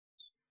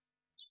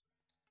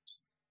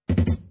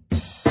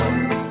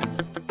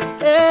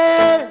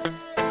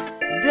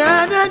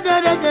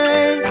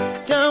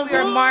We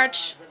are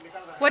March,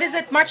 what is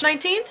it, March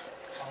 19th?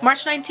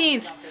 March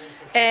 19th.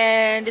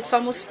 And it's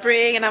almost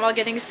spring and I'm all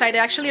getting excited.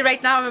 Actually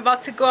right now I'm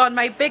about to go on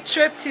my big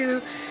trip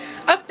to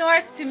up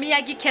north to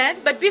Miyagi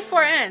Kent. But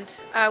beforehand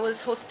I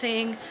was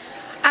hosting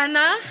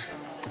Anna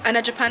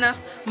Japana,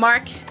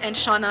 Mark and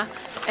Shauna.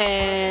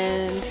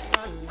 And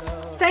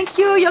thank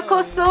you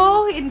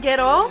Yokoso in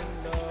Gero.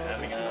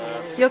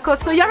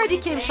 Yokoso, you already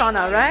came,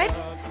 Shauna, right?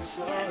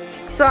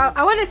 So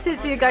I want to say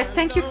to you guys,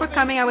 thank you for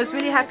coming. I was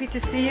really happy to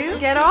see you.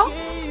 Gero?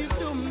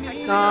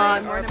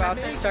 God, we're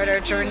about to start our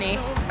journey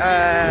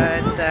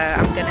and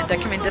I'm gonna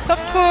document this of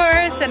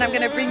course and I'm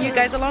gonna bring you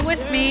guys along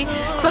with me.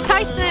 So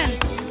Tyson,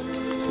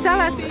 tell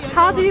us,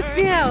 how do you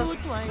feel?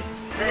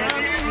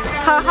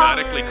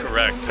 Grammatically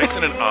correct.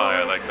 Tyson and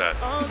I like that.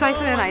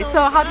 Tyson and I.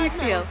 So how do you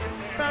feel?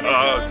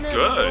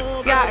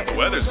 Good. Yeah. The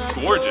weather's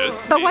gorgeous.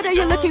 So what are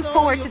you looking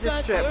forward to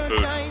this trip?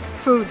 Food.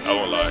 Food. I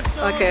won't lie.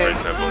 Okay.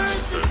 It's very simple, it's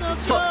just food.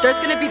 So there's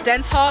gonna be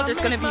dance hall, there's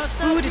gonna be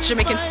food,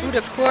 Jamaican food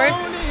of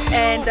course,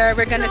 and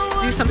we're gonna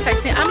do some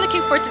sightseeing. I'm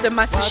looking forward to the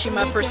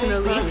Matsushima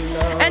personally,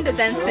 and the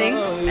dancing,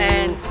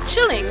 and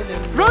chilling.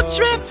 Road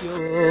trip!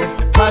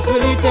 What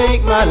will it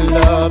take, my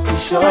love, to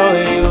show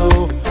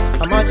you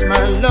how much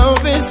my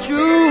love is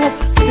true?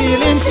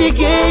 Feeling she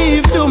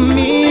gave to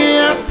me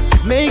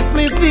makes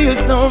me feel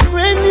so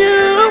brand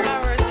new. 5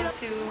 hours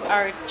into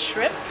our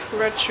trip,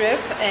 road trip,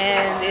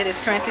 and it is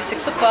currently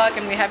 6 o'clock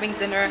and we're having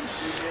dinner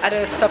at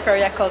a stop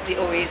area called the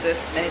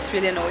Oasis, and it's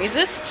really an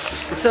oasis.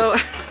 So,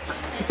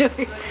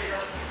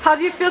 how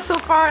do you feel so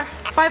far?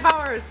 5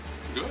 hours?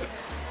 Good.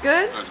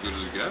 Good? As good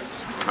as it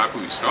gets. I'm happy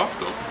we stopped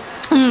though.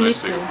 It's nice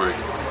to take a break.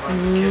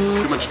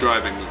 Too much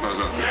driving was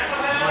not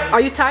good.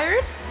 Are you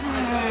tired?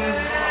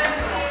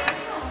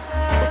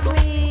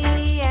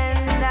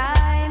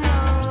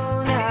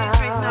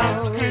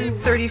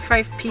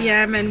 10:35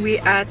 p.m. and we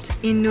at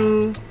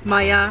Inu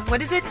Maya.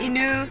 What is it?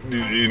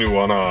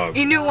 Inuwana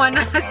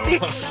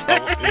station.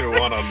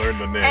 Inuwana, learn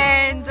the name.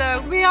 And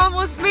we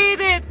almost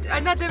made it.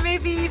 Another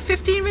maybe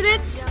 15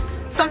 minutes,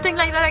 something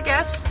like that, I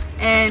guess.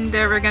 And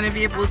we're gonna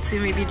be able to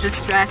maybe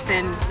just rest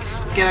and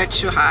get our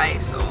chuhai.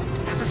 So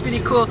this is pretty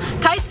cool.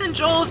 Tyson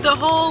drove the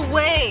whole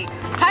way.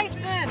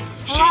 Tyson,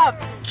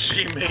 props.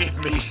 She made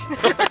me.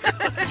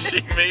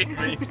 She made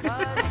me. I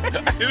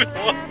didn't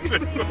want to.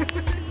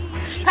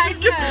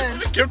 Tyson,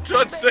 She kept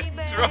on saying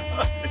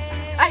drive.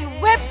 I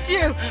whipped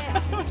you.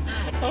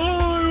 Oh,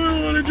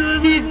 I want to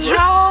drive. He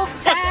drove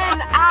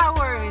 10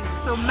 hours.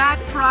 So mad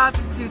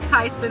props to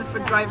Tyson for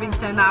driving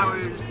 10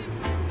 hours.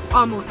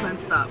 Almost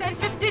non-stop.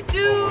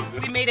 10:52.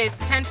 We made it.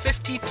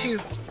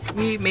 10:52.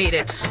 We made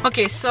it.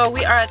 Okay, so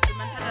we are at the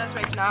Mantanas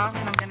right now,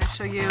 and I'm gonna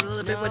show you a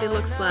little bit what it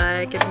looks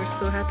like. And we're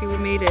so happy we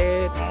made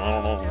it.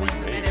 Oh, we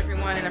We met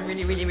everyone, and I'm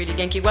really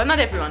genki. Well, not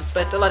everyone,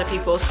 but a lot of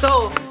people.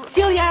 So,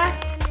 Philia,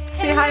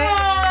 say hi.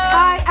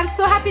 Hi. I'm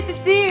so happy to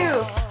see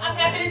you. I'm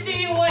happy to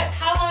see you. What?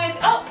 How long is?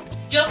 Oh,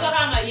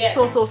 Yokohama. Yes.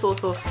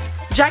 So.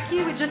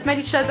 Jackie, we just met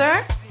each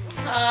other.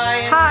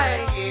 Hi.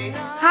 Hi.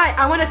 Hi,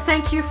 I want to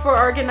thank you for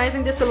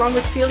organizing this along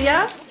with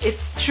Philia.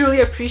 It's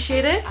truly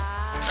appreciated.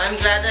 I'm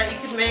glad that you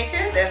could make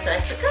it, and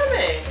thanks for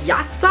coming.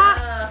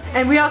 Yatta!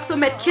 And we also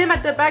met Kim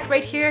at the back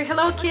right here.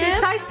 Hello, Kim.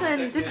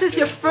 Tyson, this is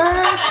your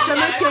first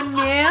Jamaican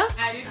meal.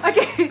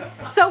 Okay,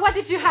 so what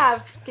did you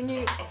have? Can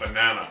you... A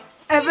banana.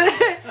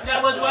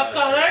 That was what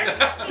color?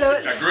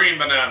 A green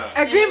banana.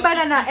 A green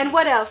banana. And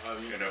what else?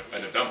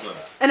 And a dumpling.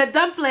 And a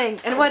dumpling.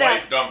 And what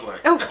else? White dumpling.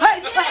 A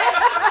white.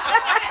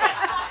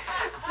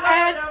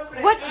 And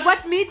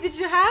what meat did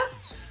you have?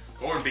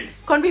 Corned beef.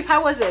 Corned beef.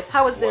 How was it?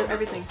 How was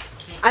everything?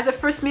 As a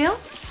first meal?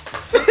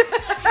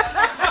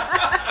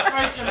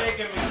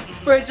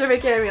 For a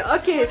Jamaican meal.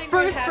 Okay,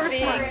 first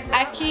one.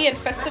 Aki and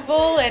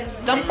festival and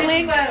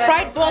dumplings,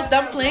 fried boiled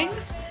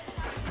dumplings,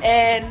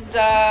 and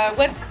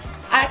what?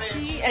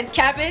 Aki and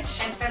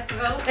cabbage. And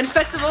festival. And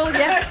festival,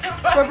 yes,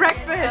 for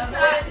breakfast.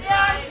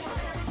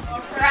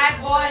 Fried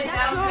boy.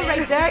 So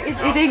right there is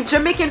eating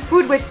Jamaican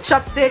food with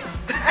chopsticks.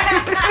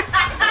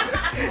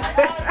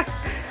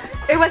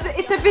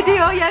 It's a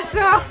video, yes,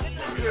 so.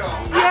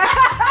 Yeah.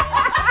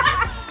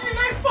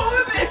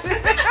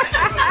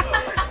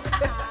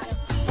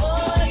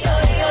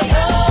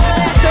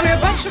 So we're a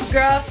bunch of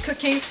girls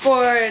cooking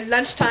for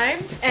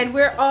lunchtime, and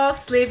we're all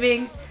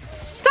slaving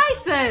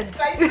Tyson.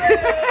 Tyson,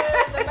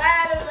 the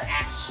man is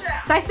extra.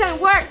 Tyson,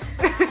 work.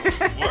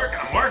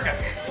 I'm working.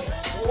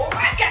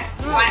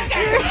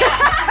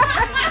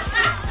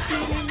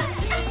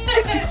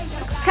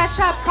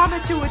 Kasha, I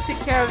promise you would take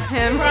care of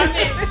him.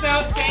 Promise. So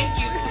thank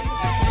you.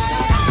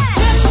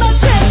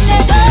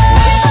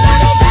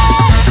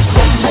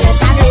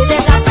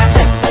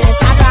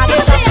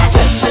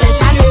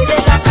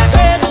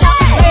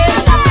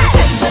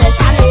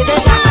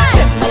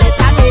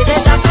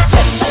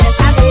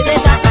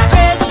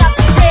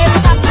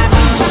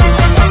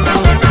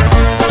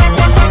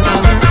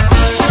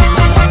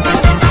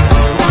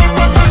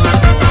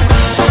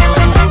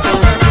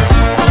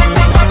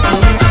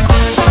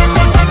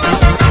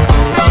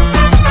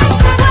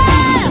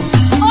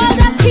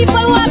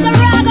 People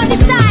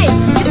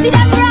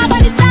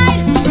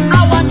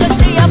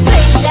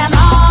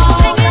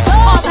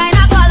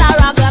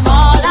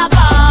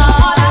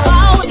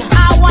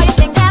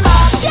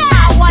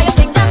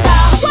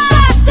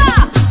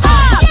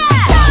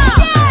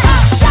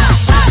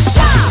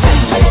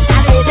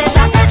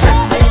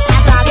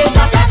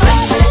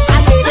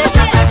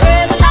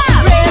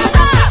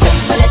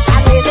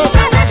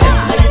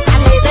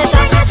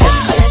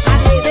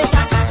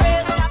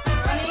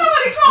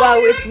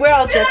we're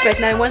all Jets right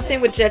now. And one thing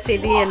with Jets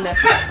AD and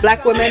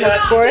black women, of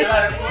course,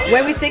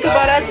 when we think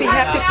about us, we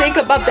have to think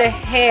about the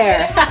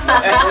hair.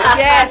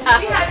 Yes.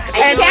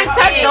 And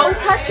don't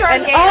touch your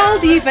and hair. all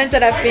the events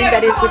that I've been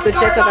that is with the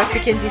Jets of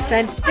African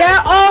descent,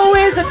 there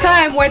always a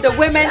time where the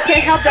women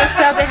can't help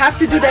themselves. They have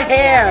to do the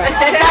hair.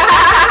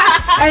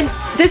 And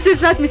this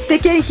is not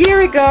mistaken. Here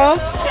we go.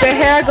 The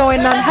hair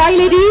going on. Hi,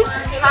 ladies.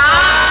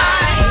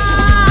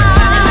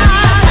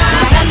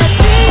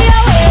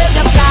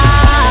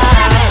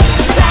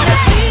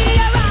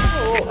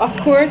 Of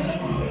course,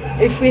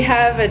 if we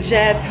have a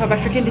Jet of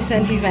African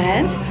descent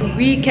event,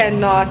 we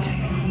cannot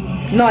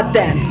not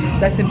dance.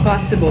 That's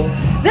impossible.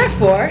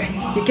 Therefore,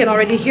 you can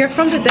already hear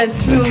from the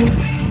dance room.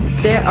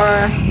 There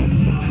are,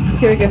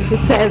 here we go,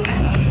 it says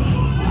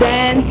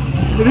dance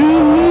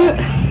room.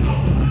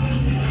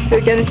 So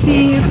we're gonna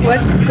see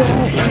what's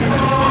going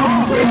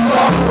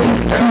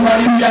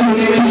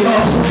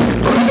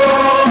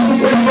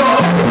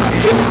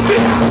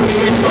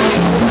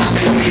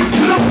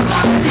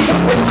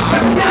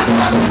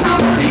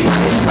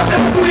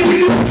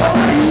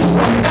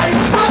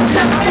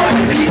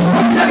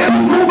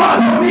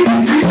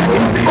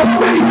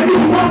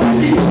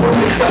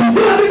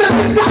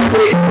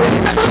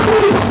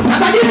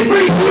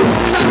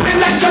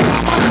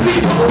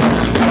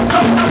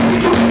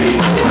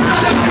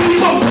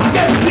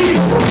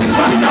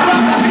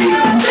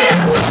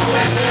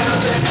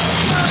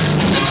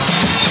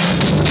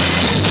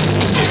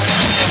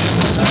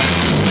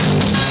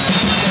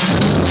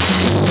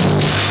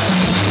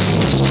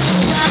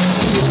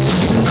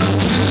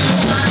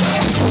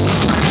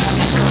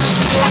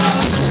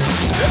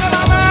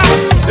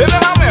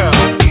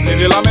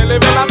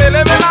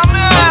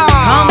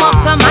Come up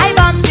to my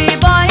bumpsy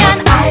boy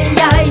and ay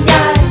ay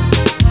ay.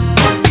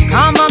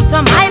 Come up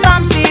to my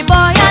bumpsy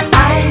boy and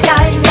ay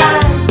ay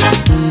ay.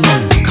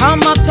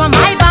 Come up to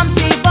my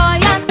bumpsy boy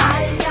and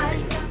ay ay.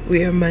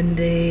 We are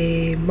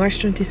Monday, March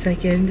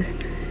 22nd.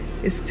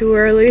 It's too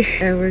early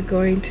and we're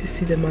going to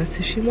see the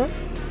Matsushima.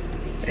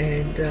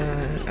 And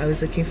I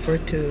was looking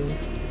forward to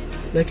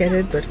look at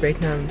it, but right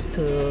now I'm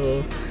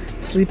still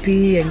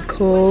sleepy and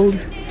cold.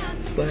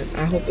 But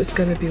I hope it's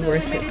gonna be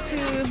worth it.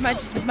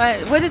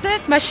 What is it?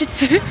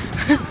 Matsushima.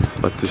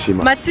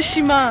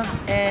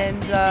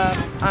 And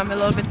I'm a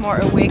little bit more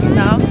awake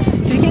now.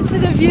 So you can see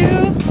the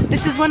view.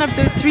 This is one of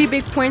the 3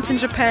 big points in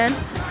Japan.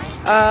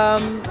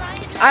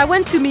 I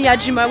went to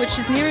Miyajima, which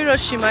is near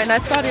Hiroshima, and I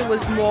thought it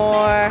was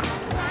more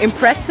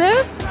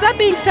impressive. That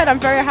being said, I'm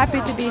very happy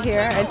to be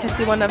here and to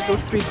see one of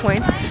those 3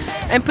 points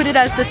and put it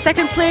as the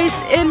 2nd place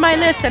in my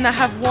list, and I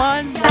have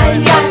one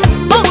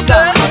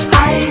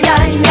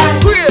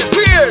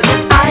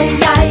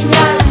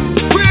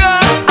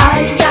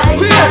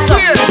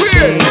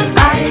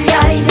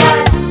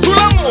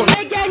more.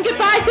 Again,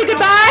 goodbye, say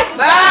goodbye.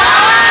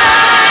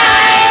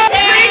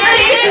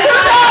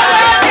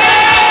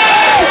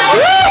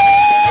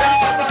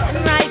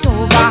 Right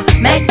over,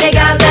 make the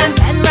girl them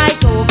bend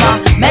right over,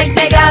 make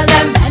the girl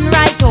them bend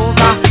right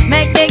over,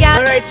 make the girl.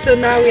 Alright, so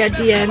now we're at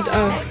the end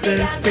of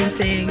the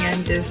sprinting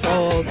and this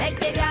all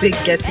big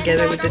get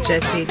together with the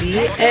Jet AD,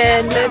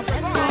 and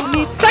let's go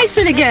meet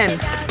Tyson again.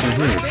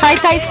 Hi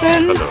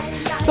Tyson. Hello.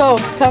 So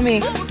tell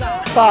me,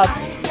 thoughts?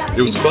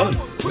 It was fun.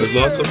 It was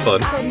lots of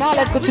fun. So now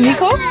let's go to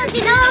Nico.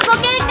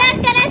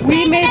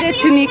 We made it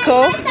to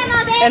Nico,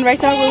 and right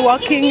now we're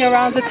walking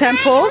around the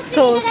temple.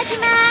 So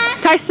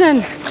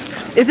Tyson,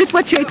 is it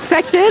what you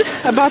expected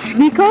about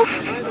Nico?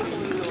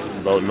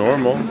 About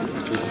normal.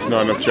 Just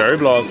not enough cherry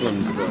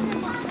blossoms.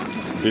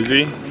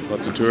 Busy.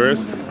 Lots of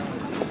tourists.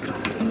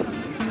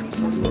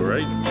 All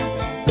right.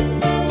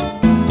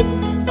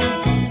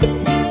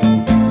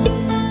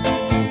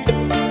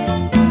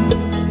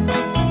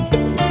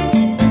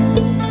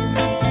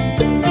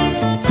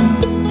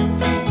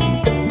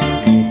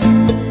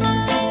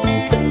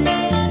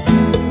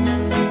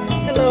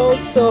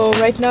 So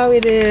right now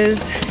it is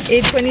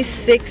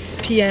 8:26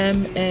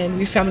 p.m. and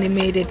we finally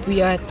made it.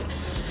 We are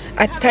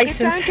at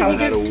Tyson's house.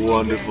 I had a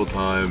wonderful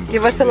time.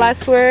 Give us the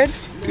last word.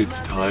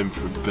 It's time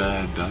for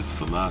bed. That's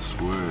the last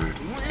word.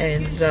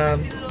 And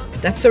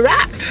that's a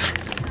wrap.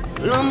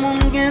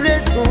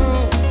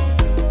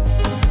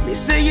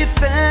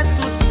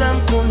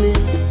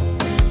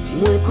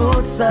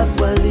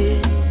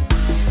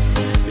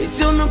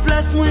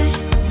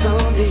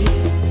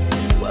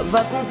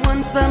 Va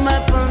comprendre ça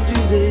m'a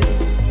pendulé.